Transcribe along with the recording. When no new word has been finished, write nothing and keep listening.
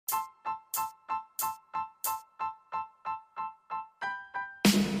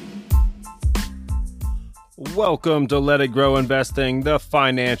Welcome to Let It Grow Investing, the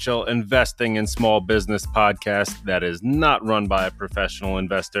financial investing in small business podcast that is not run by a professional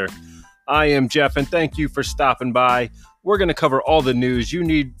investor. I am Jeff, and thank you for stopping by. We're going to cover all the news you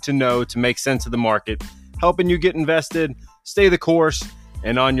need to know to make sense of the market, helping you get invested, stay the course,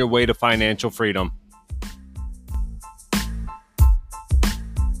 and on your way to financial freedom.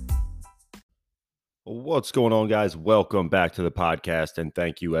 What's going on, guys? Welcome back to the podcast, and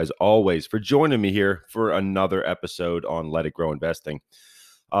thank you, as always, for joining me here for another episode on Let It Grow Investing.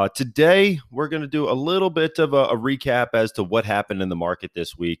 Today, we're going to do a little bit of a recap as to what happened in the market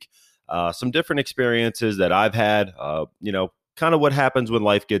this week, some different experiences that I've had, kind of what happens when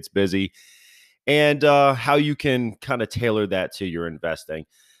life gets busy, and how you can kind of tailor that to your investing.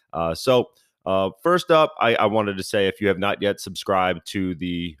 First up, I wanted to say, if you have not yet subscribed to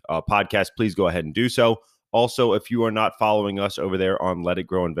the podcast, please go ahead and do so. Also, if you are not following us over there on Let It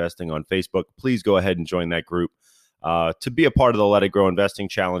Grow Investing on Facebook, please go ahead and join that group to be a part of the Let It Grow Investing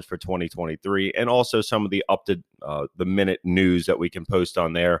Challenge for 2023, and also some of the up-to-the-minute news that we can post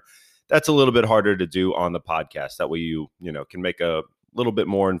on there. That's a little bit harder to do on the podcast. That way you can make a little bit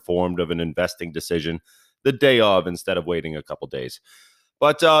more informed of an investing decision the day of instead of waiting a couple days.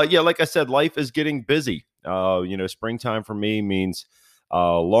 But like I said, life is getting busy. Springtime for me means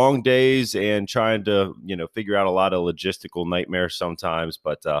long days and trying to, figure out a lot of logistical nightmares sometimes.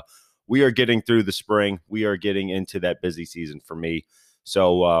 But we are getting through the spring. We are getting into that busy season for me.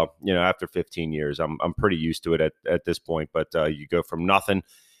 So, after 15 years, I'm pretty used to it at this point. But you go from nothing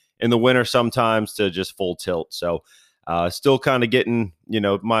in the winter sometimes to just full tilt. So still kind of getting,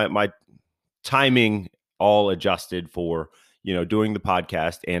 my timing all adjusted for doing the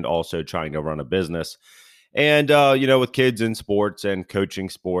podcast and also trying to run a business. And, with kids in sports and coaching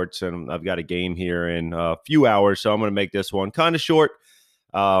sports, and I've got a game here in a few hours, so I'm going to make this one kind of short.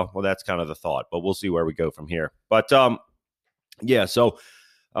 That's kind of the thought, but we'll see where we go from here. But, so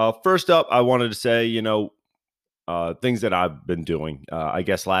first up, I wanted to say, things that I've been doing. I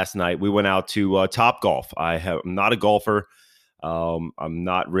guess last night we went out to Topgolf. I'm not a golfer. I'm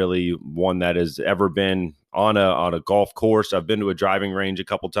not really one that has ever been on a golf course. I've been to a driving range a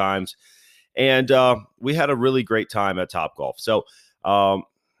couple times, and we had a really great time at Topgolf. So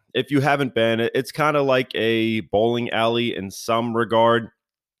if you haven't been, it's kind of like a bowling alley in some regard,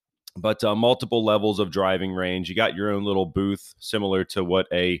 but multiple levels of driving range. You got your own little booth, similar to what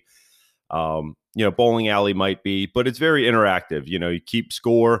a bowling alley might be, but it's very interactive. You keep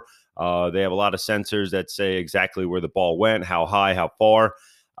score. They have a lot of sensors that say exactly where the ball went, how high, how far.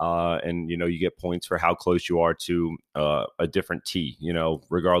 And you get points for how close you are to a different tee.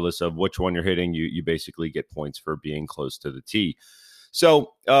 Regardless of which one you're hitting, you basically get points for being close to the tee.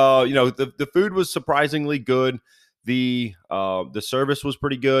 So, the food was surprisingly good. The service was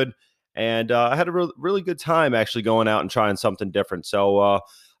pretty good. And I had a really good time actually going out and trying something different. So,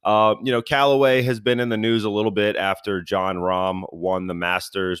 Callaway has been in the news a little bit after Jon Rahm won the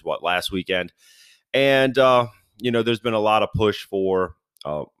Masters, last weekend. And, there's been a lot of push for,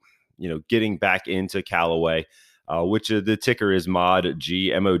 getting back into Callaway, which the ticker is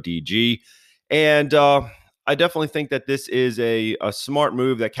MODG, MODG. And I definitely think that this is a smart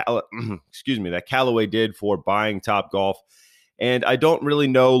move that that Callaway did for buying Topgolf. And I don't really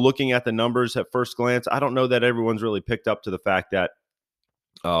know, looking at the numbers at first glance, I don't know that everyone's really picked up to the fact that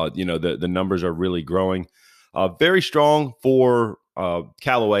the numbers are really growing very strong for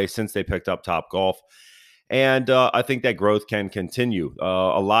Callaway since they picked up Topgolf. And I think that growth can continue.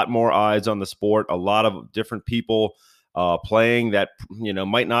 A lot more eyes on the sport, a lot of different people playing that,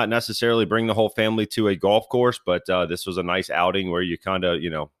 might not necessarily bring the whole family to a golf course, but this was a nice outing where you kind of,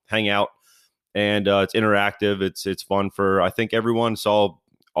 hang out, and it's interactive. It's fun for, I think, everyone. Saw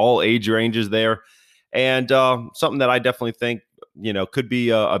all age ranges there, and something that I definitely think, could be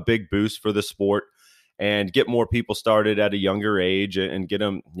a big boost for the sport and get more people started at a younger age and get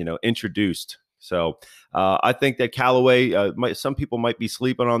them, introduced. So I think that Callaway, some people might be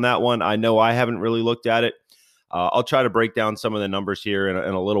sleeping on that one. I know I haven't really looked at it. I'll try to break down some of the numbers here in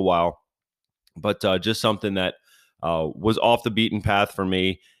a little while, but just something that was off the beaten path for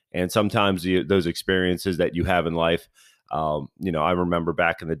me. And sometimes those experiences that you have in life, I remember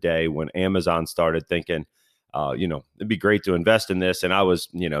back in the day when Amazon started, thinking, it'd be great to invest in this. And I was,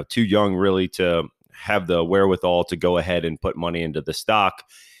 too young really to have the wherewithal to go ahead and put money into the stock,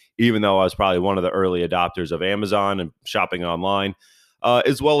 even though I was probably one of the early adopters of Amazon and shopping online,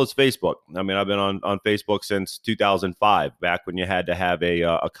 as well as Facebook. I mean, I've been on Facebook since 2005, back when you had to have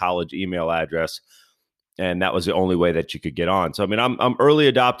a college email address, and that was the only way that you could get on. So, I mean, I'm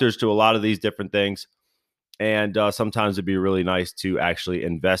early adopters to a lot of these different things, and sometimes it'd be really nice to actually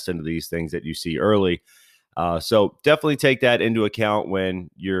invest into these things that you see early. So definitely take that into account when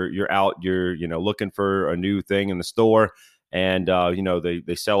you're out, you're looking for a new thing in the store, and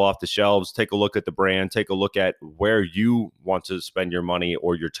they sell off the shelves. Take a look at the brand, take a look at where you want to spend your money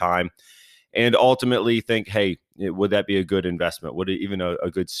or your time, and ultimately think, hey, would that be a good investment? Would it even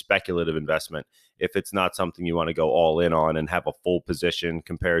a good speculative investment if it's not something you want to go all in on and have a full position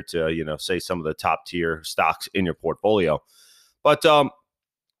compared to say some of the top tier stocks in your portfolio? But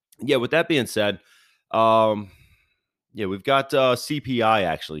yeah, with that being said, yeah, we've got CPI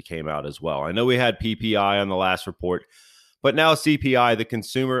actually came out as well. I know we had PPI on the last report, but now CPI,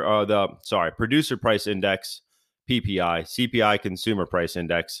 producer price index, PPI, CPI consumer price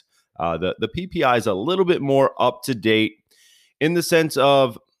index. The PPI is a little bit more up to date in the sense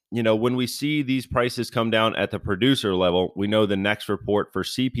of, when we see these prices come down at the producer level, we know the next report for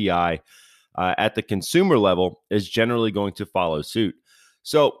CPI at the consumer level is generally going to follow suit.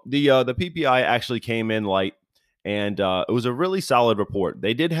 So the PPI actually came in light, and it was a really solid report.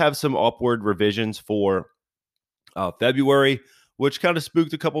 They did have some upward revisions for February, which kind of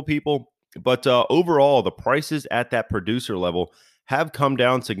spooked a couple people. But overall, the prices at that producer level have come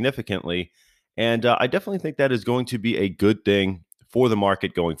down significantly. And I definitely think that is going to be a good thing for the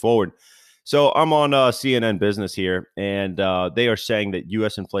market going forward. So I'm on CNN Business here, and they are saying that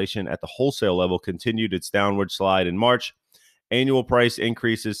U.S. inflation at the wholesale level continued its downward slide in March. Annual price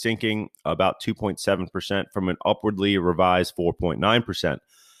increases sinking about 2.7% from an upwardly revised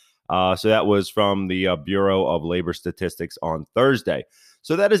 4.9%. So that was from the Bureau of Labor Statistics on Thursday.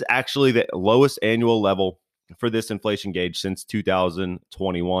 So that is actually the lowest annual level for this inflation gauge since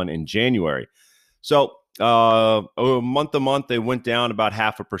 2021 in January. So month to month, they went down about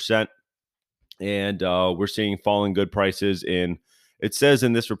 0.5%. And we're seeing falling good prices it says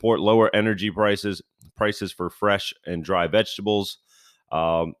in this report, lower energy prices for fresh and dry vegetables,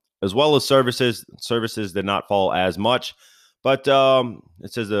 as well as services. Services did not fall as much. But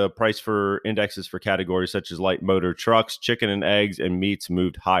it says the price for indexes for categories such as light motor trucks, chicken and eggs, and meats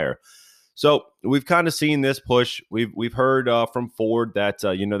moved higher. So we've kind of seen this push. We've heard from Ford that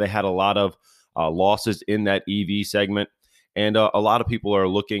they had a lot of losses in that EV segment, and a lot of people are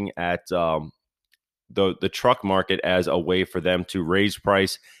looking at the truck market as a way for them to raise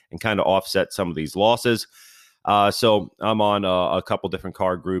price and kind of offset some of these losses. So I'm on a couple different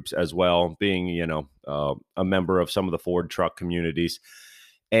car groups as well, being, a member of some of the Ford truck communities.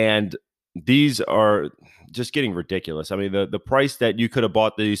 And these are just getting ridiculous. I mean, the price that you could have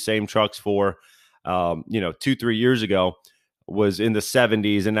bought these same trucks for, 2-3 years ago was in the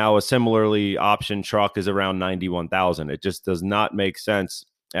 70s. And now a similarly optioned truck is around 91,000. It just does not make sense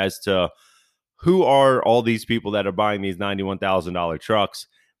as to who are all these people that are buying these $91,000 trucks,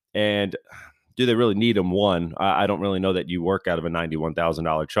 and do they really need them? One, I don't really know that you work out of a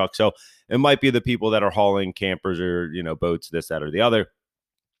 $91,000 truck. So it might be the people that are hauling campers or, boats, this, that, or the other.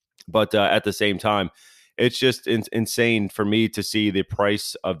 But at the same time, it's just insane for me to see the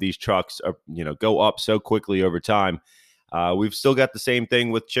price of these trucks, go up so quickly over time. We've still got the same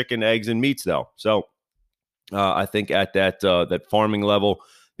thing with chicken, eggs, and meats, though. So I think at that farming level,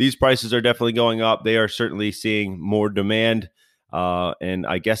 these prices are definitely going up. They are certainly seeing more demand and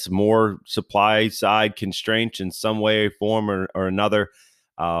I guess more supply side constraints in some way, form, or another.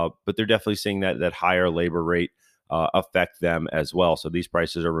 But they're definitely seeing that higher labor rate affect them as well. So these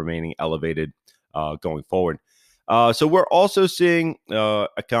prices are remaining elevated going forward. So we're also seeing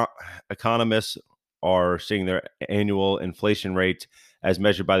economists are seeing their annual inflation rate as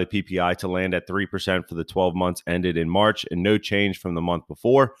measured by the PPI to land at 3% for the 12 months ended in March, and no change from the month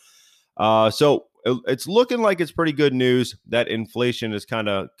before. So it's looking like it's pretty good news that inflation is kind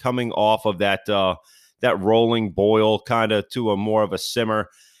of coming off of that rolling boil kind of to a more of a simmer.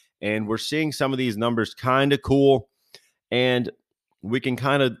 And we're seeing some of these numbers kind of cool. And we can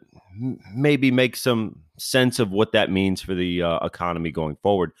kind of maybe make some sense of what that means for the economy going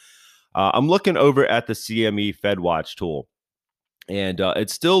forward. I'm looking over at the CME FedWatch tool. And it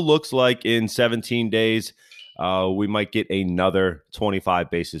still looks like in 17 days, we might get another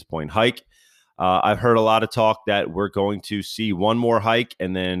 25 basis point hike. I've heard a lot of talk that we're going to see one more hike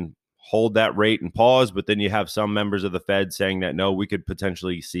and then hold that rate and pause. But then you have some members of the Fed saying that, no, we could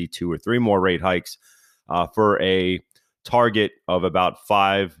potentially see 2 or 3 more rate hikes for a target of about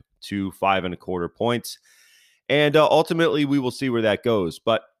 5 to 5.25 points. And ultimately, we will see where that goes.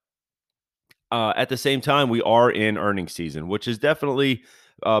 But at the same time, we are in earnings season, which is definitely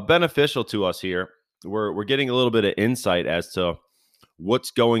beneficial to us here. We're getting a little bit of insight as to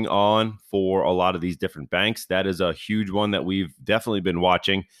what's going on for a lot of these different banks. That is a huge one that we've definitely been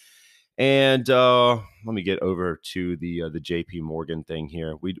watching. And let me get over to the JP Morgan thing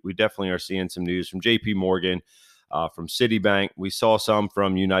here. We definitely are seeing some news from JP Morgan, from Citibank. We saw some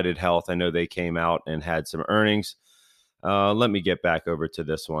from United Health. I know they came out and had some earnings. Let me get back over to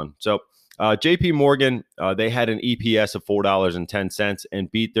this one. So JP Morgan, they had an EPS of $4.10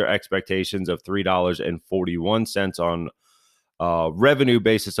 and beat their expectations of $3.41 on revenue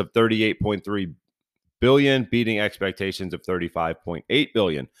basis of 38.3 billion, beating expectations of 35.8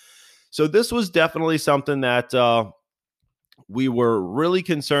 billion. So this was definitely something that we were really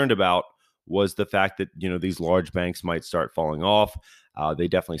concerned about, was the fact that, these large banks might start falling off. They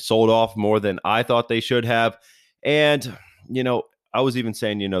definitely sold off more than I thought they should have. And, I was even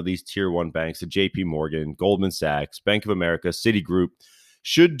saying, these tier one banks, the JP Morgan, Goldman Sachs, Bank of America, Citigroup,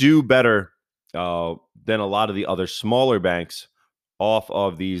 should do better than a lot of the other smaller banks off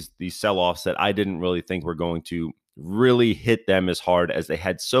of these sell-offs that I didn't really think were going to really hit them as hard, as they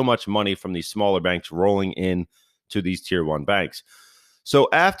had so much money from these smaller banks rolling in to these tier one banks. So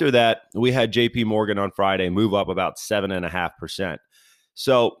after that, we had JP Morgan on Friday move up about 7.5%.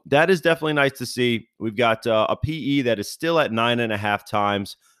 So that is definitely nice to see. We've got a PE that is still at 9.5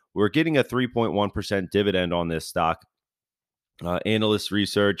 times. We're getting a 3.1% dividend on this stock. Analyst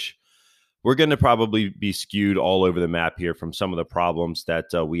research, we're going to probably be skewed all over the map here from some of the problems that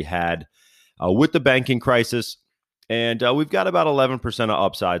we had with the banking crisis. And we've got about 11% of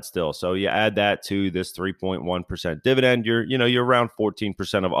upside still. So you add that to this 3.1% dividend, you're around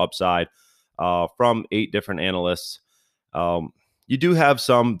 14% of upside from 8 different analysts. You do have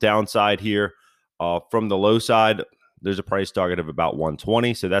some downside here from the low side. There's a price target of about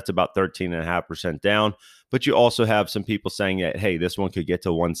 120, so that's about 13.5% down. But you also have some people saying that, hey, this one could get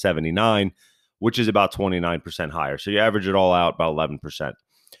to 179, which is about 29% higher. So you average it all out about 11%.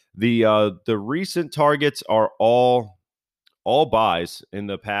 The recent targets are all buys in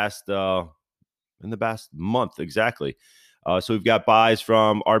the past month exactly. So we've got buys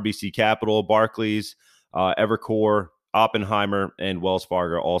from RBC Capital, Barclays, Evercore, Oppenheimer, and Wells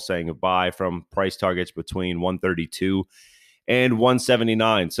Fargo, all saying a buy from price targets between 132 and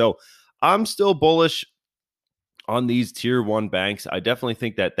 179. So I'm still bullish on these tier one banks. I definitely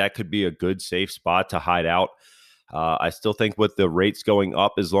think that could be a good safe spot to hide out. I still think with the rates going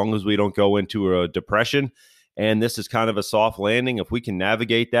up, as long as we don't go into a depression, and this is kind of a soft landing, if we can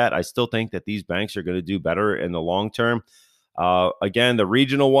navigate that, I still think that these banks are going to do better in the long term. Again, the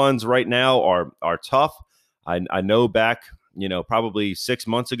regional ones right now are tough. I know back, probably 6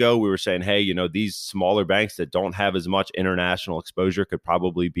 months ago, we were saying, hey, these smaller banks that don't have as much international exposure could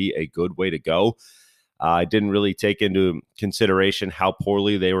probably be a good way to go. I didn't really take into consideration how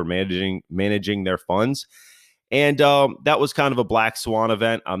poorly they were managing their funds. And that was kind of a black swan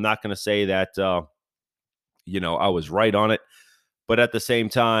event. I'm not going to say that, I was right on it. But at the same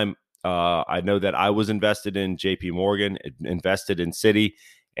time, I know that I was invested in JP Morgan, invested in Citi.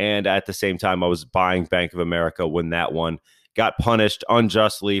 And at the same time, I was buying Bank of America when that one got punished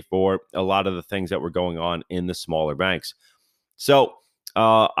unjustly for a lot of the things that were going on in the smaller banks. So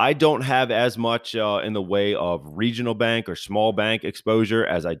I don't have as much in the way of regional bank or small bank exposure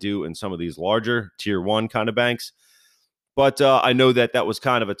as I do in some of these larger tier one kind of banks. But I know that was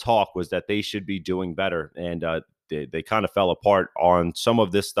kind of a talk, was that they should be doing better. And they kind of fell apart on some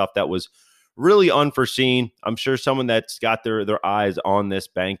of this stuff that was really unforeseen. I'm sure someone that's got their eyes on this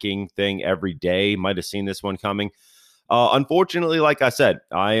banking thing every day might have seen this one coming. Unfortunately, like I said,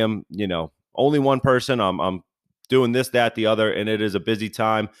 I am, only one person. I'm doing this, that, the other, and it is a busy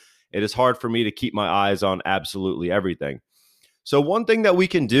time. It is hard for me to keep my eyes on absolutely everything. So one thing that we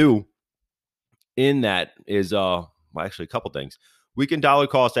can do in that is, actually a couple things. We can dollar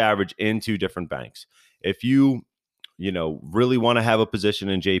cost average into different banks. If you really want to have a position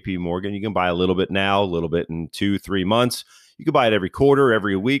in JP Morgan, you can buy a little bit now, a little bit in 2-3 months. You can buy it every quarter,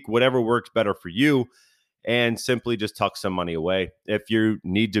 every week, whatever works better for you, and simply just tuck some money away. If you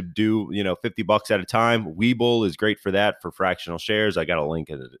need to do, $50 at a time, Webull is great for that, for fractional shares. I got a link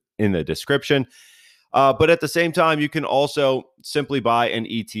in the description. But at the same time, you can also simply buy an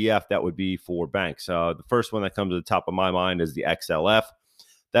ETF that would be for banks. The first one that comes to the top of my mind is the XLF.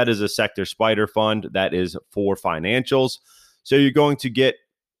 That is a sector spider fund that is for financials. So you're going to get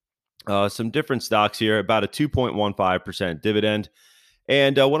some different stocks here, about a 2.15% dividend.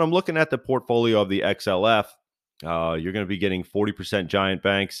 And when I'm looking at the portfolio of the XLF, you're going to be getting 40% giant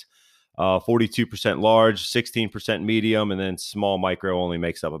banks, 42% large, 16% medium, and then small micro only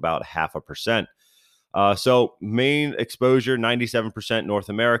makes up about 0.5%. So main exposure, 97% North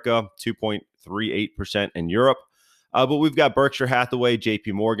America, 2.38% in Europe. But we've got Berkshire Hathaway,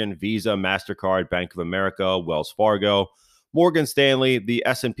 JP Morgan, Visa, MasterCard, Bank of America, Wells Fargo, Morgan Stanley, the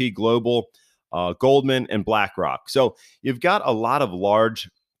S&P Global, Goldman, and BlackRock. So you've got a lot of large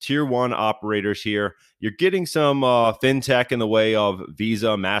tier one operators here. You're getting some fintech in the way of Visa,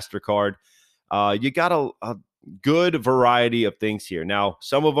 MasterCard. You got a good variety of things here. Now,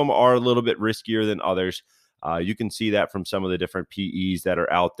 some of them are a little bit riskier than others. You can see that from some of the different PEs that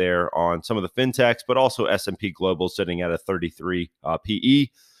are out there on some of the fintechs, but also S&P Global sitting at a 33 PE.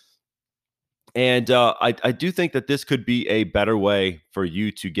 And I do think that this could be a better way for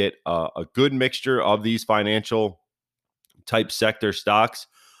you to get a good mixture of these financial type sector stocks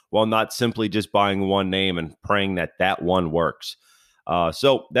while not simply just buying one name and praying that that one works.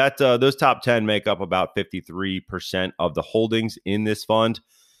 So that those top 10 make up about 53% of the holdings in this fund.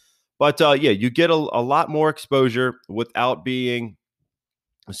 But yeah, you get a lot more exposure without being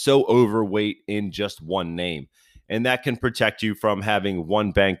so overweight in just one name. And that can protect you from having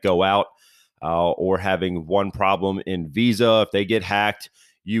one bank go out or having one problem in Visa. If they get hacked,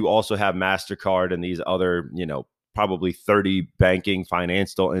 you also have MasterCard and these other, probably 30 banking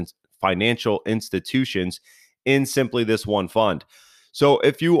financial institutions in simply this one fund. So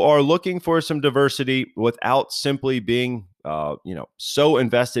if you are looking for some diversity without simply being, so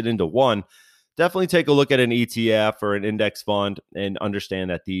invested into one, definitely take a look at an ETF or an index fund and understand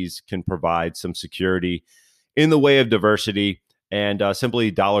that these can provide some security in the way of diversity. And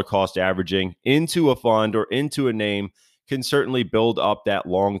simply dollar cost averaging into a fund or into a name can certainly build up that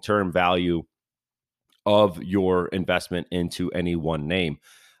long-term value of your investment into any one name.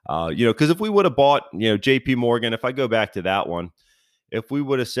 Because if we would have bought, JP Morgan, if I go back to that one, if we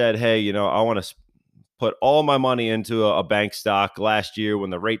would have said, hey, I want to put all my money into a bank stock last year when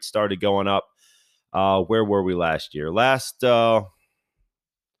the rates started going up, where were we last year?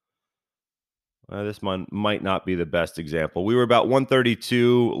 This one might not be the best example. We were about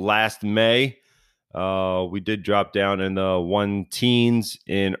 132 last May. We did drop down in the one teens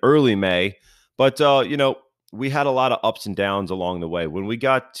in early May. But, we had a lot of ups and downs along the way. When we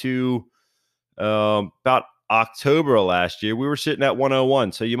got to about October of last year, we were sitting at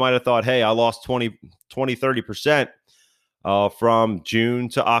 101. So you might have thought, hey, I lost 30% from June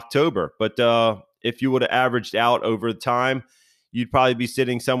to October. But if you would have averaged out over time, you'd probably be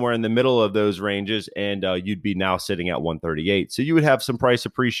sitting somewhere in the middle of those ranges, and you'd be now sitting at 138. So you would have some price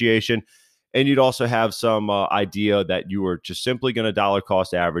appreciation, and you'd also have some idea that you were just simply going to dollar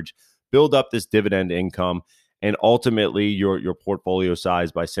cost average, build up this dividend income, and ultimately your portfolio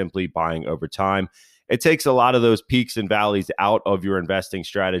size by simply buying over time. It takes a lot of those peaks and valleys out of your investing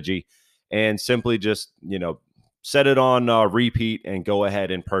strategy and simply just, set it on repeat and go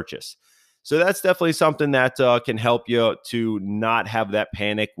ahead and purchase. So that's definitely something that can help you to not have that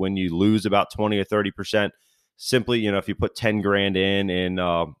panic when you lose about 20 or 30%. Simply, if you put 10 grand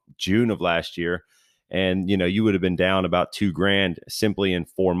in June of last year, and you would have been down about $2,000 simply in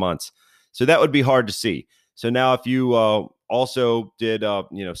 4 months. So that would be hard to see. So now if you also did,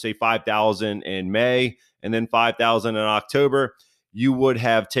 say 5,000 in May and then 5,000 in October, you would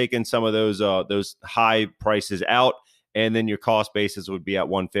have taken some of those high prices out, and then your cost basis would be at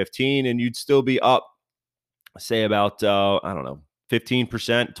 115, and you'd still be up, say about 15%,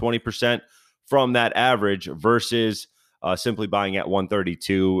 20% from that average versus simply buying at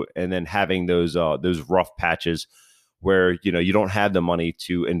 132 and then having those rough patches where you don't have the money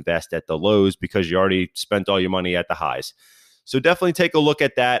to invest at the lows because you already spent all your money at the highs. So definitely take a look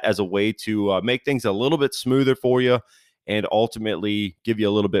at that as a way to make things a little bit smoother for you and ultimately give you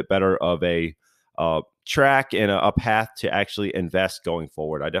a little bit better of a track and a path to actually invest going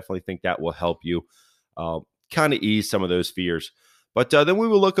forward. I definitely think that will help you kind of ease some of those fears. But then we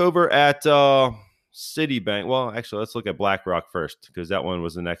will look over at Citibank. Well, actually, let's look at BlackRock first because that one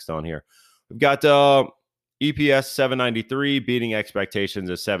was the next on here. We've got EPS 793, beating expectations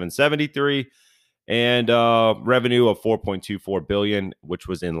of 773, and revenue of 4.24 billion, which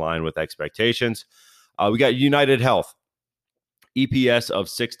was in line with expectations. We got United Health, EPS of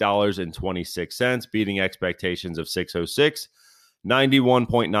 $6.26, beating expectations of 606,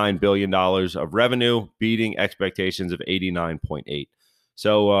 $91.9 billion of revenue, beating expectations of 89.8.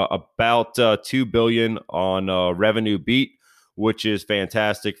 So about $2 billion on revenue beat, which is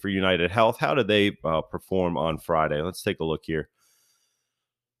fantastic for United Health. How did they perform on Friday? Let's take a look here.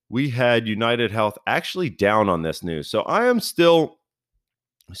 We had United Health actually down on this news. So I am still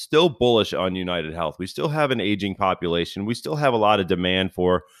bullish on United Health. We still have an aging population. We still have a lot of demand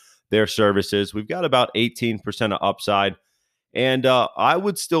for their services. We've got about 18% of upside. And I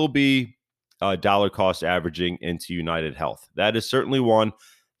would still be dollar cost averaging into United Health. That is certainly one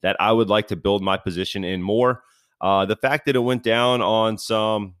that I would like to build my position in more. The fact that it went down on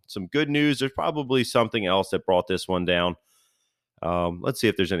some good news, there's probably something else that brought this one down. Let's see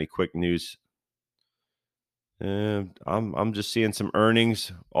if there's any quick news. I'm just seeing some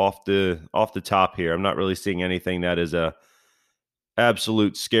earnings off the top here. I'm not really seeing anything that is a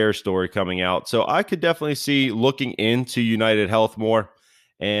absolute scare story coming out. So I could definitely see looking into United Health more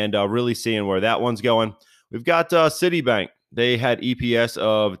and really seeing where that one's going. We've got Citibank. They had EPS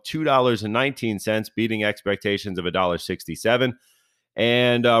of $2.19, beating expectations of $1.67,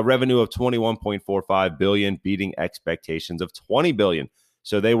 and revenue of $21.45 billion, beating expectations of $20 billion.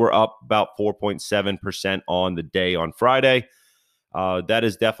 So they were up about 4.7% on the day on Friday. That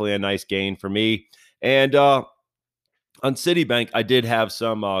is definitely a nice gain for me. And on Citibank, I did have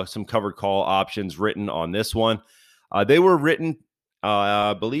some covered call options written on this one. They were written,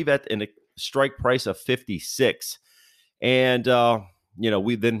 I believe, at a strike price of 56. And,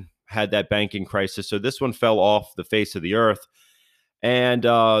 we then had that banking crisis. So this one fell off the face of the earth. And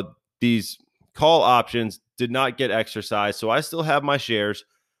these call options did not get exercised. So I still have my shares.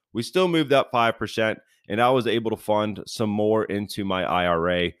 We still moved up 5%. And I was able to fund some more into my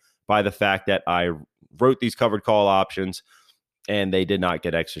IRA by the fact that I wrote these covered call options and they did not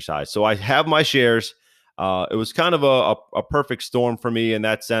get exercised. So I have my shares. It was kind of a perfect storm for me in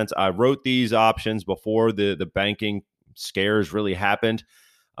that sense. I wrote these options before the banking scares really happened.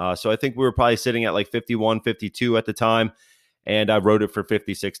 So I think we were probably sitting at like 51, 52 at the time. And I wrote it for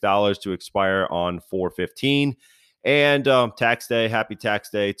 $56 to expire on 4/15. And tax day, happy tax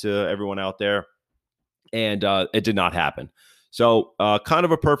day to everyone out there. And it did not happen. So kind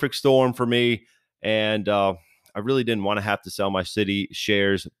of a perfect storm for me. And I really didn't want to have to sell my Citi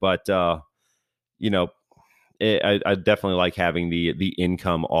shares, but I definitely like having the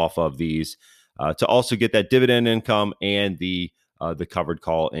income off of these to also get that dividend income and the covered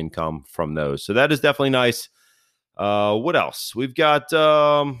call income from those. So that is definitely nice. What else? We've got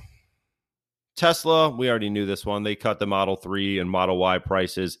Tesla. We already knew this one. They cut the Model 3 and Model Y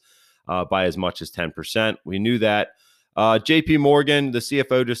prices by as much as 10%. We knew that. JP Morgan, the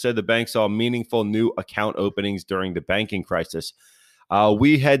CFO, just said the bank saw meaningful new account openings during the banking crisis.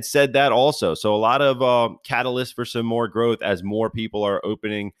 We had said that also. So a lot of catalysts for some more growth as more people are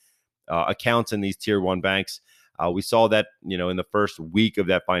opening accounts in these tier one banks. We saw that, in the first week of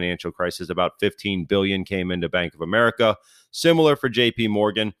that financial crisis, about $15 billion came into Bank of America, similar for JP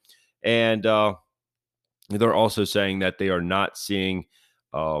Morgan. And they're also saying that they are not seeing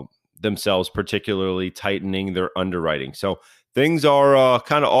themselves particularly tightening their underwriting. So things are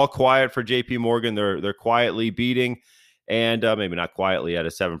kind of all quiet for JP Morgan. They're quietly beating, and maybe not quietly at a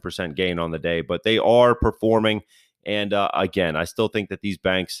 7% gain on the day, but they are performing. And again, I still think that these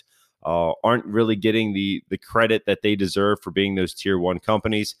banks aren't really getting the credit that they deserve for being those tier one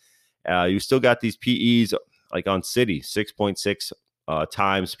companies. You still got these PEs like on Citi, 6.6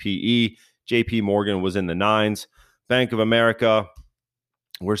 times PE. JP Morgan was in the 9s. Bank of America,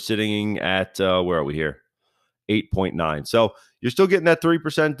 we're sitting at, where are we here? 8.9. So you're still getting that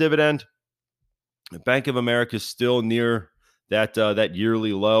 3% dividend. Bank of America is still near that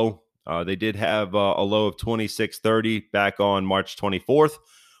yearly low. They did have a low of 26.30 back on March 24th.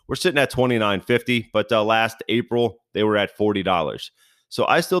 We're sitting at 29.50, but last April they were at $40. So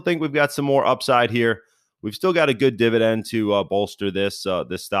I still think we've got some more upside here. We've still got a good dividend to bolster this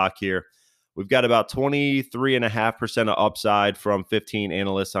stock here. We've got about 23.5% of upside from 15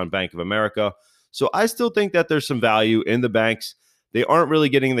 analysts on Bank of America. So I still think that there's some value in the banks. They aren't really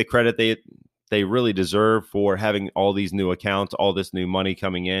getting the credit they really deserve for having all these new accounts, all this new money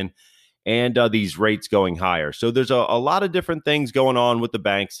coming in, and these rates going higher. So there's a lot of different things going on with the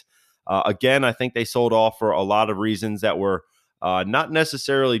banks. Again, I think they sold off for a lot of reasons that were not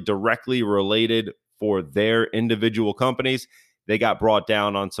necessarily directly related for their individual companies. They got brought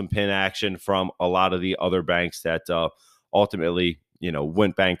down on some pin action from a lot of the other banks that ultimately,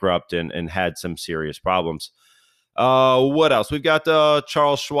 went bankrupt and had some serious problems. What else? We've got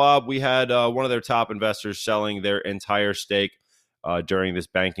Charles Schwab. We had one of their top investors selling their entire stake during this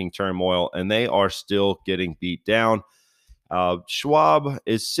banking turmoil, and they are still getting beat down. Schwab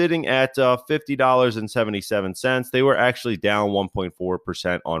is sitting at $50.77. They were actually down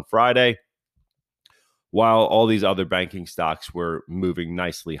 1.4% on Friday, while all these other banking stocks were moving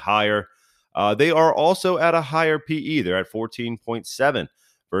nicely higher. They are also at a higher PE. They're at 14.7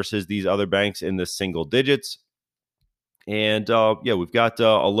 versus these other banks in the single digits. And we've got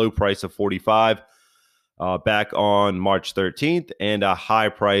a low price of 45 back on March 13th and a high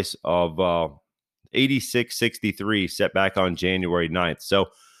price of 86.63 set back on January 9th. So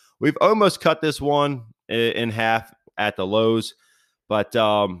we've almost cut this one in half at the lows, but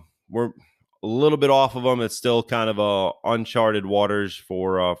we're a little bit off of them. It's still kind of uncharted waters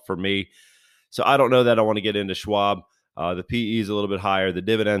for me. So I don't know that I want to get into Schwab. The PE is a little bit higher. The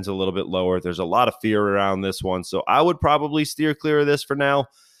dividend's a little bit lower. There's a lot of fear around this one. So I would probably steer clear of this for now.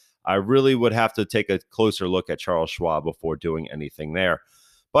 I really would have to take a closer look at Charles Schwab before doing anything there.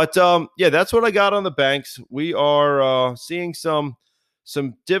 But yeah, that's what I got on the banks. We are seeing some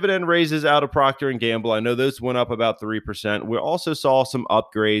dividend raises out of Procter & Gamble. I know those went up about 3%. We also saw some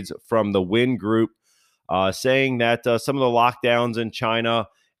upgrades from the Wynn Group, saying that some of the lockdowns in China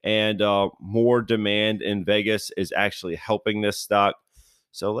and more demand in Vegas is actually helping this stock.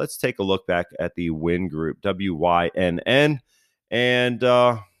 So let's take a look back at the Wynn Group, WYNN. And,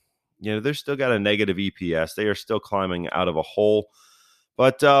 they're still got a negative EPS. They are still climbing out of a hole.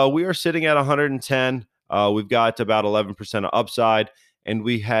 But we are sitting at 110. We've got about 11% of upside. And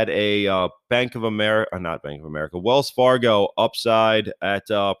we had a Wells Fargo upside at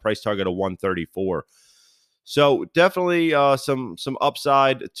price target of 134. So definitely some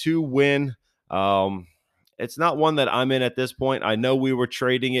upside to Wynn. It's not one that I'm in at this point. I know we were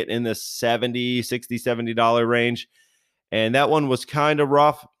trading it in the $70 range, and that one was kind of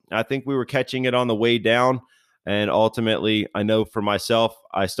rough. I think we were catching it on the way down, and ultimately, I know for myself,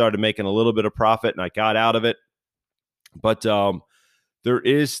 I started making a little bit of profit, and I got out of it. But there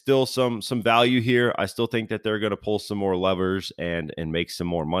is still some value here. I still think that they're going to pull some more levers and make some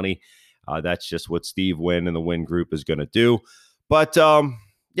more money. That's just what Steve Wynn and the Wynn Group is going to do. But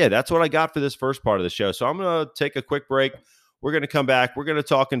yeah, that's what I got for this first part of the show. So I'm going to take a quick break. We're going to come back. We're going to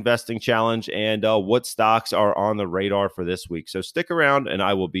talk investing challenge and what stocks are on the radar for this week. So stick around and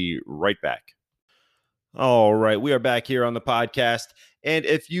I will be right back. All right, we are back here on the podcast. And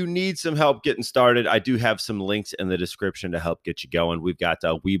if you need some help getting started, I do have some links in the description to help get you going. We've got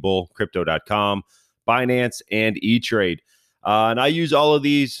Webull, Crypto.com, Binance, and E-Trade. And I use all of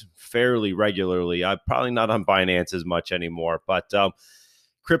these fairly regularly. I'm probably not on Binance as much anymore, but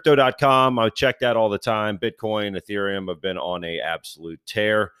Crypto.com, I check that all the time. Bitcoin, Ethereum have been on an absolute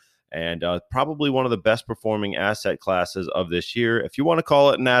tear, and probably one of the best performing asset classes of this year. If you want to call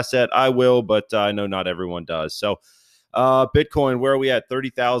it an asset, I will, but I know not everyone does. So Bitcoin, where are we at?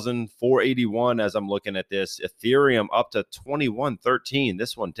 30,481 as I'm looking at this. Ethereum up to 2113.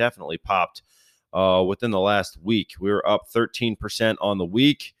 This one definitely popped within the last week. We were up 13% on the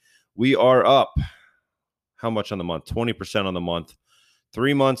week. We are up, how much on the month? 20% on the month.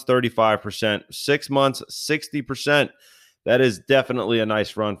 3 months, 35%. 6 months, 60%. That is definitely a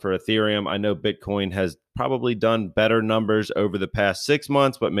nice run for Ethereum. I know Bitcoin has probably done better numbers over the past 6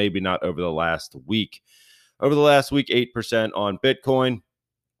 months, but maybe not over the last week. Over the last week, 8% on Bitcoin.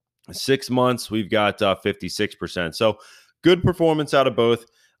 6 months, we've got 56%. So good performance out of both.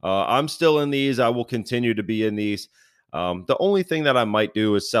 I'm still in these. I will continue to be in these. The only thing that I might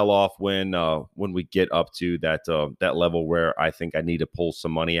do is sell off when we get up to that level where I think I need to pull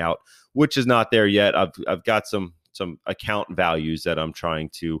some money out, which is not there yet. I've got some account values that I'm trying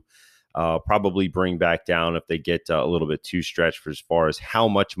to probably bring back down if they get a little bit too stretched for as far as how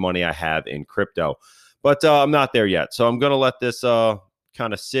much money I have in crypto. But I'm not there yet. So I'm going to let this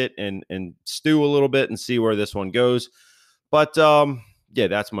kind of sit and stew a little bit and see where this one goes. But yeah,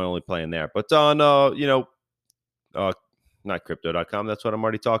 that's my only plan there. But on, not Crypto.com, that's what I'm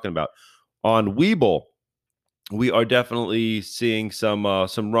already talking about. On Webull, we are definitely seeing some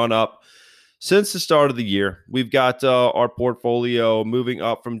run up since the start of the year. We've got our portfolio moving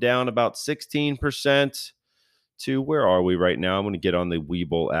up from down about 16% to, where are we right now? I'm going to get on the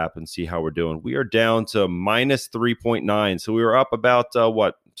Webull app and see how we're doing. We are down to minus 3.9. So we were up about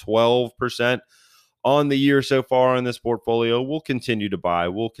 12% on the year so far on this portfolio. We'll continue to buy.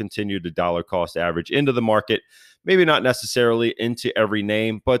 We'll continue to dollar cost average into the market. Maybe not necessarily into every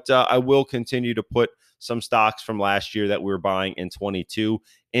name, but I will continue to put some stocks from last year that we were buying in 22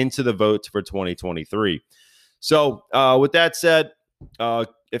 into the votes for 2023. So with that said,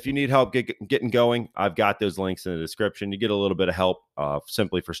 if you need help getting going, I've got those links in the description. You get a little bit of help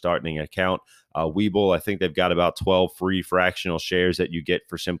simply for starting an account. Webull, I think they've got about 12 free fractional shares that you get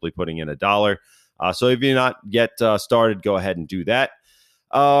for simply putting in $1. So if you're not yet started, go ahead and do that.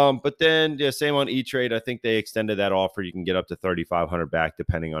 But then, yeah, same on E-Trade. I think they extended that offer. You can get up to $3,500 back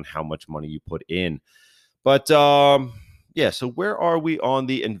depending on how much money you put in. But yeah, so where are we on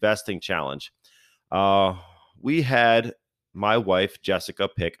the investing challenge? We had my wife, Jessica,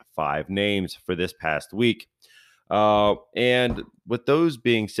 pick 5 names for this past week. And with those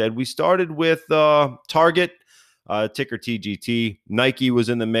being said, we started with Target, ticker TGT. Nike was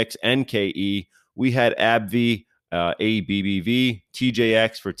in the mix, NKE. We had AbbVie, ABBV,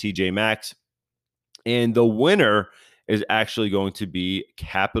 TJX for TJ Maxx. And the winner is actually going to be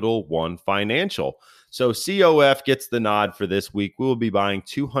Capital One Financial. So COF gets the nod for this week. We will be buying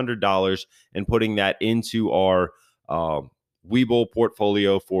 $200 and putting that into our Webull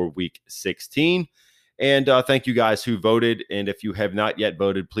portfolio for week 16. And thank you guys who voted. And if you have not yet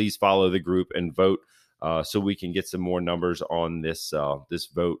voted, please follow the group and vote so we can get some more numbers on this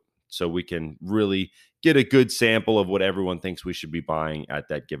vote, so we can really get a good sample of what everyone thinks we should be buying at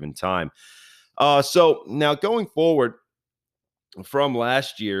that given time. So now going forward, from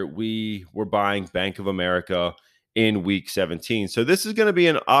last year, we were buying Bank of America in week 17. So this is going to be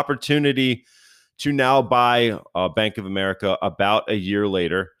an opportunity to now buy Bank of America about a year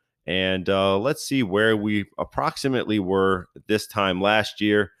later. And let's see where we approximately were this time last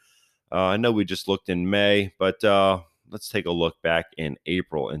year. I know we just looked in May, but let's take a look back in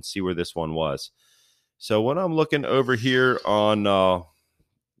April and see where this one was. So when I'm looking over here on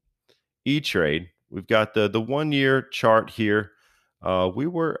E-Trade, we've got the 1 year chart here. We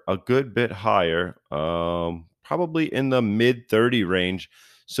were a good bit higher, probably in the mid 30 range.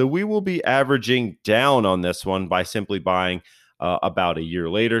 So we will be averaging down on this one by simply buying about a year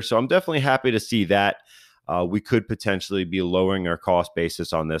later. So I'm definitely happy to see that. We could potentially be lowering our cost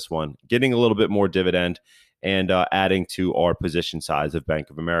basis on this one, getting a little bit more dividend, and adding to our position size of Bank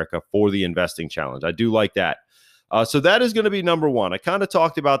of America for the investing challenge. I do like that. So that is going to be number one. I kind of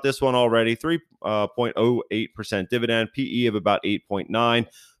talked about this one already. 3.08% dividend, PE of about 8.9,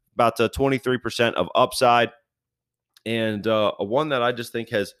 about 23% of upside, and one that I just think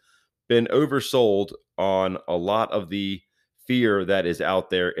has been oversold on a lot of the fear that is out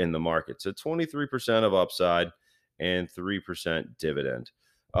there in the market. So 23% of upside and 3% dividend.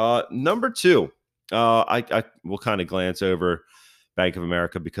 Number two, I will kind of glance over Bank of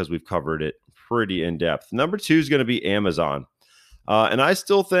America because we've covered it pretty in depth. Number two is going to be Amazon. And I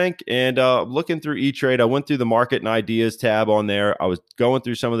still think, and looking through E-Trade, I went through the market and ideas tab on there. I was going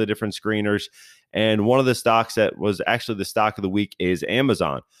through some of the different screeners, and one of the stocks that was actually the stock of the week is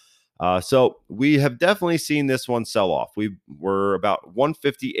Amazon. So we have definitely seen this one sell off. We were about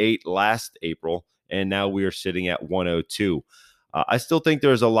 158 last April, and now we are sitting at 102. I still think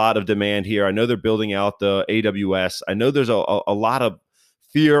there's a lot of demand here. I know they're building out the AWS. I know there's a lot of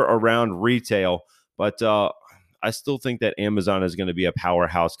fear around retail, but I still think that Amazon is going to be a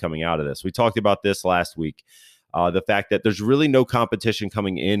powerhouse coming out of this. We talked about this last week. The fact that there's really no competition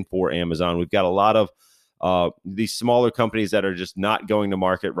coming in for Amazon. We've got a lot of these smaller companies that are just not going to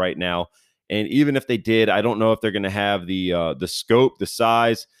market right now. And even if they did, I don't know if they're going to have the scope, the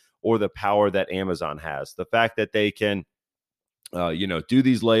size, or the power that Amazon has. The fact that they can do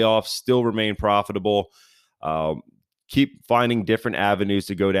these layoffs, still remain profitable, keep finding different avenues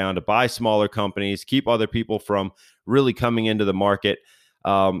to go down to buy smaller companies, keep other people from really coming into the market.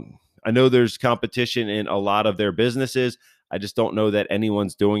 I know there's competition in a lot of their businesses. I just don't know that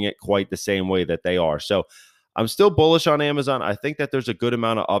anyone's doing it quite the same way that they are. So I'm still bullish on Amazon. I think that there's a good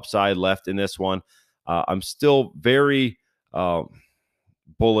amount of upside left in this one. I'm still very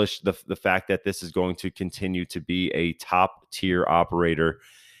bullish the fact that this is going to continue to be a top tier operator,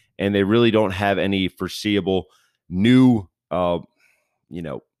 and they really don't have any foreseeable new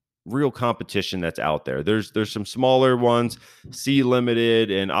real competition that's out there. There's some smaller ones, Sea Limited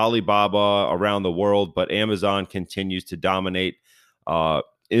and Alibaba around the world, but Amazon continues to dominate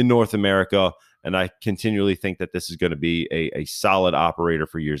in North America, and I continually think that this is going to be a solid operator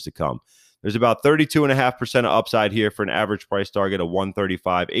for years to come. There's about 32.5% of upside here for an average price target of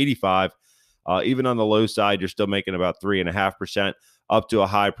 135.85. Even on the low side, you're still making about 3.5%, up to a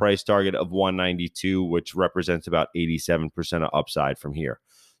high price target of 192, which represents about 87% of upside from here.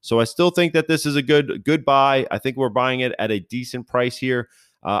 So I still think that this is a good buy. I think we're buying it at a decent price here.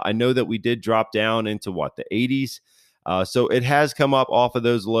 I know that we did drop down into the 80s. So it has come up off of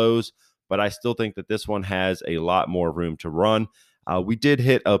those lows, but I still think that this one has a lot more room to run. We did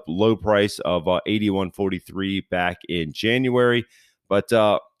hit a low price of 81.43 back in January, but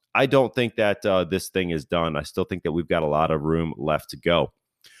I don't think that this thing is done. I still think that we've got a lot of room left to go.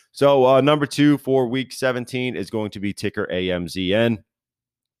 So number two for week 17 is going to be ticker AMZN.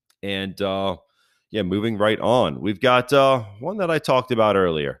 And moving right on, we've got one that I talked about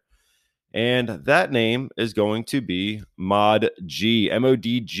earlier, and that name is going to be MODG,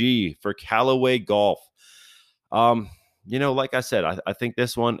 MODG for Callaway Golf. Like I said, I think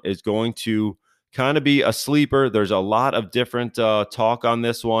this one is going to kind of be a sleeper. There's a lot of different talk on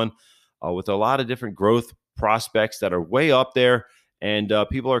this one with a lot of different growth prospects that are way up there, and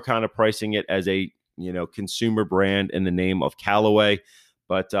people are kind of pricing it as a consumer brand in the name of Callaway.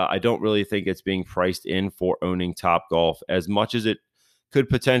 But I don't really think it's being priced in for owning Topgolf as much as it could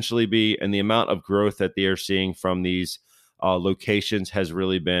potentially be. And the amount of growth that they are seeing from these locations has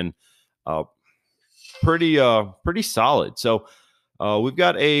really been pretty solid. So we've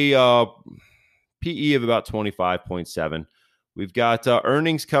got a PE of about 25.7. We've got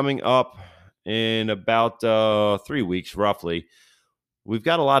earnings coming up in about 3 weeks, roughly. We've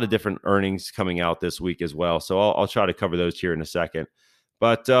got a lot of different earnings coming out this week as well, so I'll try to cover those here in a second.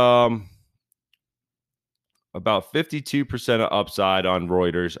 But about 52% of upside on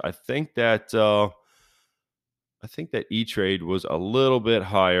Reuters. I think that E-Trade was a little bit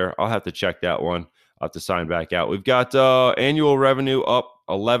higher. I'll have to check that one. I'll have to sign back out. We've got annual revenue up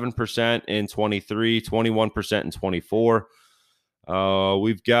 11% in 23, 21% in 24.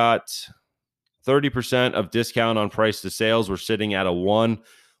 We've got 30% of discount on price to sales. We're sitting at a 1,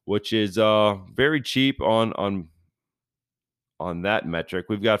 which is very cheap on that metric.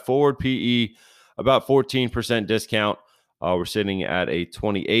 We've got forward PE about 14% discount. We're sitting at a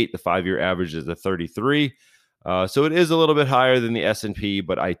 28. The 5-year average is a 33. So it is a little bit higher than the S&P,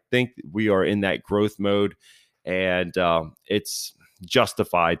 but I think we are in that growth mode, and it's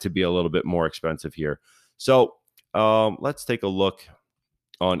justified to be a little bit more expensive here. So let's take a look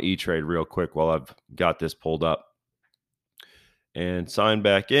on E-Trade real quick while I've got this pulled up and sign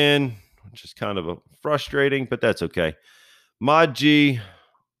back in, which is kind of frustrating, but that's okay. Mod G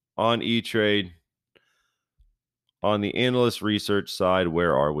on E-Trade. On the analyst research side,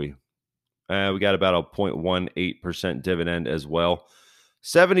 where are we? We got about a 0.18% dividend as well.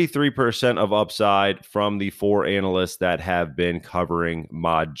 73% of upside from the 4 analysts that have been covering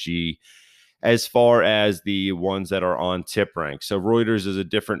Mod G as far as the ones that are on tip rank. So Reuters is a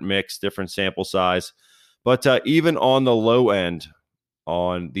different mix, different sample size. But even on the low end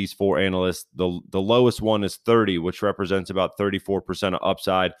on these 4 analysts, the lowest one is 30, which represents about 34% of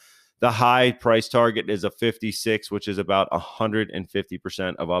upside. The high price target is a 56, which is about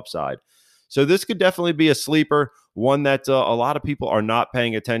 150% of upside. So this could definitely be a sleeper, one that a lot of people are not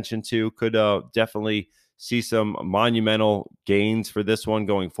paying attention to. Could definitely see some monumental gains for this one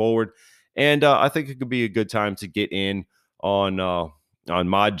going forward. And I think it could be a good time to get in on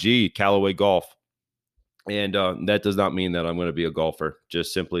Mod G, Callaway Golf. And that does not mean that I'm going to be a golfer,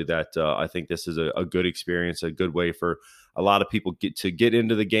 just simply that I think this is a good experience, a good way for a lot of people get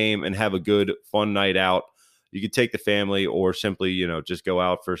into the game and have a good, fun night out. You could take the family or simply, just go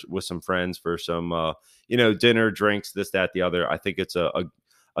out with some friends for some, dinner, drinks, this, that, the other. I think it's a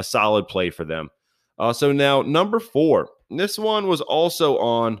solid play for them. So now number 4, this one was also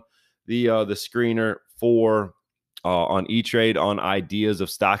on the screener for on E-Trade on ideas of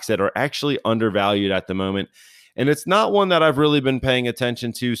stocks that are actually undervalued at the moment. And it's not one that I've really been paying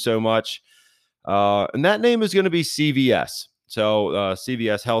attention to so much. And that name is going to be CVS. So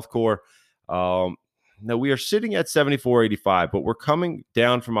CVS Healthcare. Now we are sitting at 74.85, but we're coming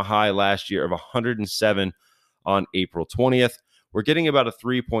down from a high last year of 107 on April 20th. We're getting about a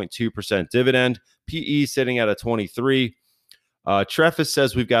 3.2% dividend. PE sitting at a 23. Trefis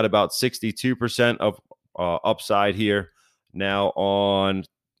says we've got about 62% of upside here. Now on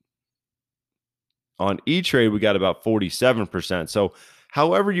E-Trade, we got about 47%. So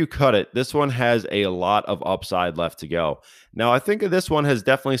however you cut it, this one has a lot of upside left to go. Now, I think this one has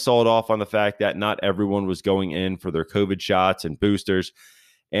definitely sold off on the fact that not everyone was going in for their COVID shots and boosters,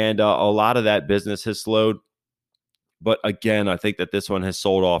 and a lot of that business has slowed. But again, I think that this one has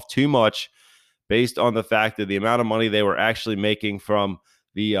sold off too much based on the fact that the amount of money they were actually making from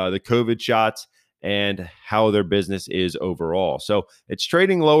the COVID shots and how their business is overall. So it's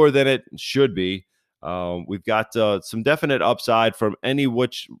trading lower than it should be. We've got some definite upside from any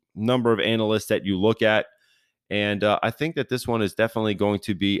which number of analysts that you look at. And I think that this one is definitely going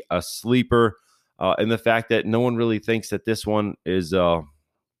to be a sleeper. And the fact that no one really thinks that this one is a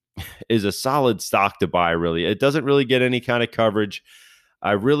solid stock to buy, really. It doesn't really get any kind of coverage.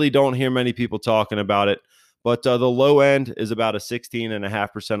 I really don't hear many people talking about it. But the low end is about a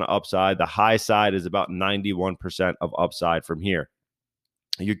 16.5% of upside. The high side is about 91% of upside from here.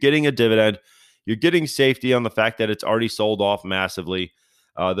 You're getting a dividend. You're getting safety on the fact that it's already sold off massively.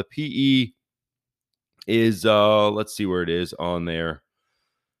 The PE is, let's see where it is on their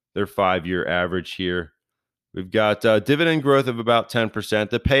 5-year average here. We've got dividend growth of about 10%.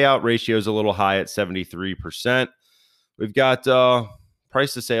 The payout ratio is a little high at 73%. We've got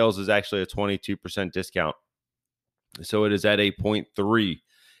price to sales is actually a 22% discount. So it is at a 0.3.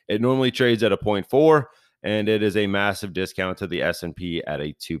 It normally trades at a 0.4, and it is a massive discount to the S&P at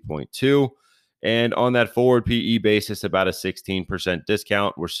a 2.2. And on that forward PE basis, about a 16%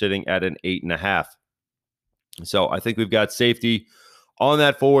 discount. We're sitting at an 8.5. So I think we've got safety on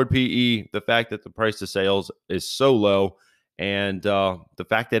that forward PE. The fact that the price to sales is so low, and the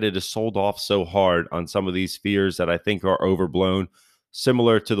fact that it is sold off so hard on some of these fears that I think are overblown,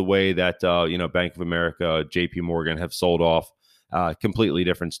 similar to the way that Bank of America, JP Morgan have sold off Completely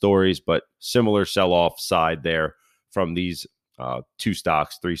different stories, but similar sell-off side there from these 3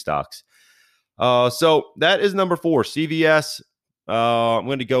 stocks. So that is number 4, CVS. I'm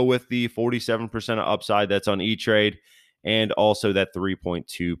going to go with the 47% of upside that's on E-Trade and also that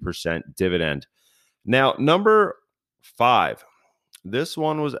 3.2% dividend. Now, number 5, this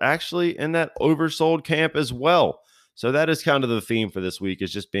one was actually in that oversold camp as well. So that is kind of the theme for this week,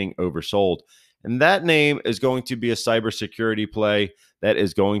 is just being oversold. And that name is going to be a cybersecurity play that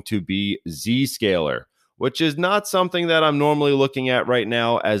is going to be Zscaler, which is not something that I'm normally looking at right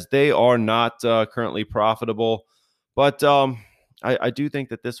now, as they are not currently profitable. But I do think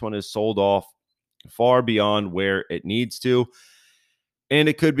that this one is sold off far beyond where it needs to. And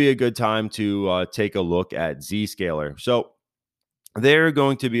it could be a good time to take a look at Zscaler. So they're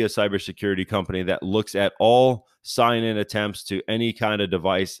going to be a cybersecurity company that looks at all sign-in attempts to any kind of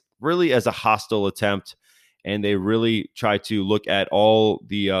device really as a hostile attempt. And they really try to look at all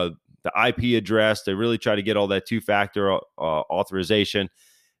the IP address. They really try to get all that two-factor authorization.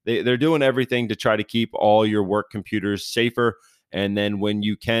 They're doing everything to try to keep all your work computers safer. And then when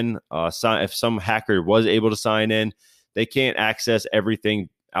you can if some hacker was able to sign in, they can't access everything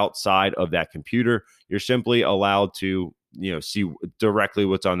outside of that computer. You're simply allowed to see directly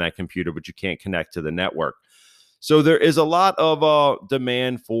what's on that computer, but you can't connect to the network. So there is a lot of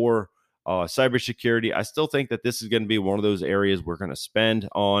demand for cybersecurity. I still think that this is going to be one of those areas we're going to spend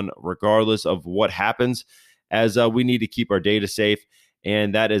on regardless of what happens, as we need to keep our data safe.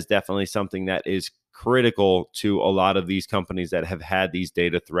 And that is definitely something that is critical to a lot of these companies that have had these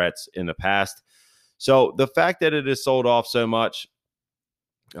data threats in the past. So the fact that it is sold off so much,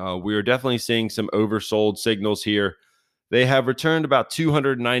 we are definitely seeing some oversold signals here. They have returned about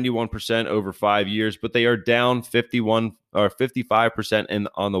 291% over 5 years, but they are down 51 or 55%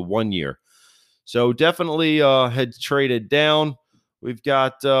 on the 1 year. So definitely had traded down. We've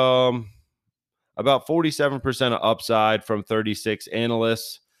got about 47% of upside from 36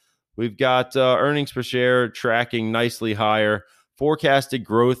 analysts. We've got earnings per share tracking nicely higher. Forecasted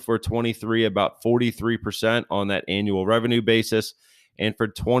growth for 23, about 43% on that annual revenue basis. And for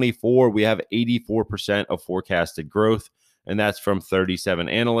 24, we have 84% of forecasted growth, and that's from 37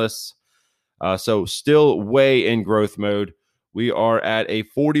 analysts. So still way in growth mode. We are at a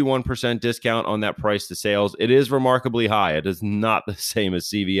 41% discount on that price to sales. It is remarkably high. It is not the same as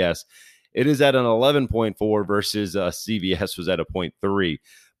CVS. It is at an 11.4 versus CVS was at a 0.3,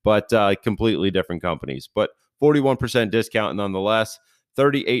 but completely different companies. But 41% discount nonetheless,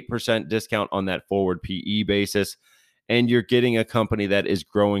 38% discount on that forward PE basis. And you're getting a company that is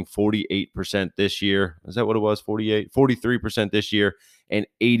growing 48% this year. Is that what it was? 43% this year and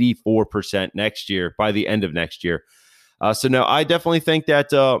 84% next year by the end of next year. So no, I definitely think that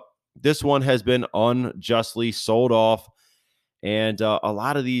this one has been unjustly sold off. And a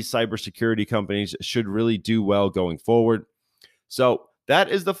lot of these cybersecurity companies should really do well going forward. So that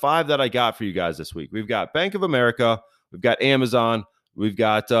is the 5 that I got for you guys this week. We've got Bank of America, we've got Amazon, we've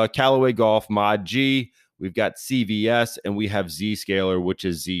got Callaway Golf, Mod G, we've got CVS, and we have Zscaler, which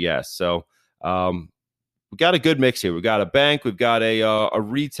is ZS. So we got a good mix here. We've got a bank, we've got a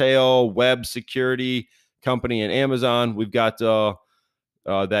retail web security company in Amazon. We've got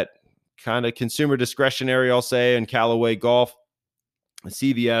that kind of consumer discretionary, I'll say, and Callaway Golf,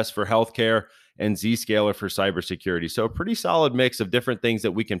 CVS for healthcare, and Zscaler for cybersecurity. So a pretty solid mix of different things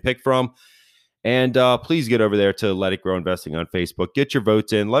that we can pick from. And please get over there to Let It Grow Investing on Facebook. Get your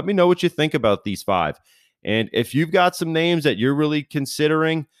votes in. Let me know what you think about these 5. And if you've got some names that you're really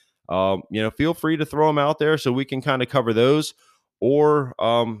considering, feel free to throw them out there so we can kind of cover those. Or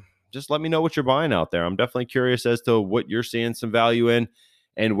just let me know what you're buying out there. I'm definitely curious as to what you're seeing some value in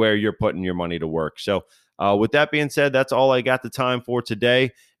and where you're putting your money to work. So with that being said, that's all I got the time for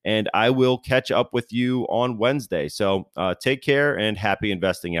today. And I will catch up with you on Wednesday. So take care and happy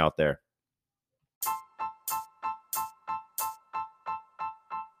investing out there.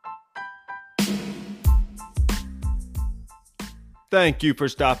 Thank you for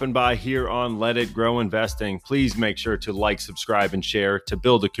stopping by here on Let It Grow Investing. Please make sure to like, subscribe, and share to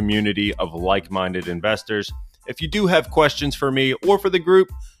build a community of like-minded investors. If you do have questions for me or for the group,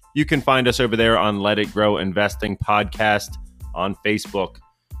 you can find us over there on Let It Grow Investing Podcast on Facebook.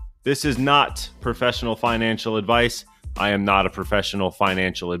 This is not professional financial advice. I am not a professional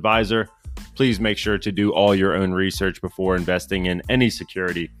financial advisor. Please make sure to do all your own research before investing in any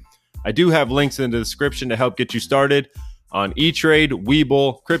security. I do have links in the description to help get you started on E-Trade,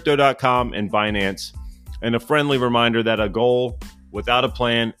 Webull, Crypto.com, and Binance. And a friendly reminder that a goal without a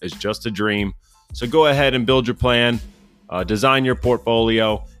plan is just a dream. So go ahead and build your plan, design your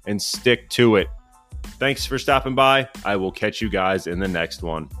portfolio, and stick to it. Thanks for stopping by. I will catch you guys in the next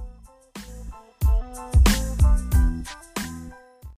one.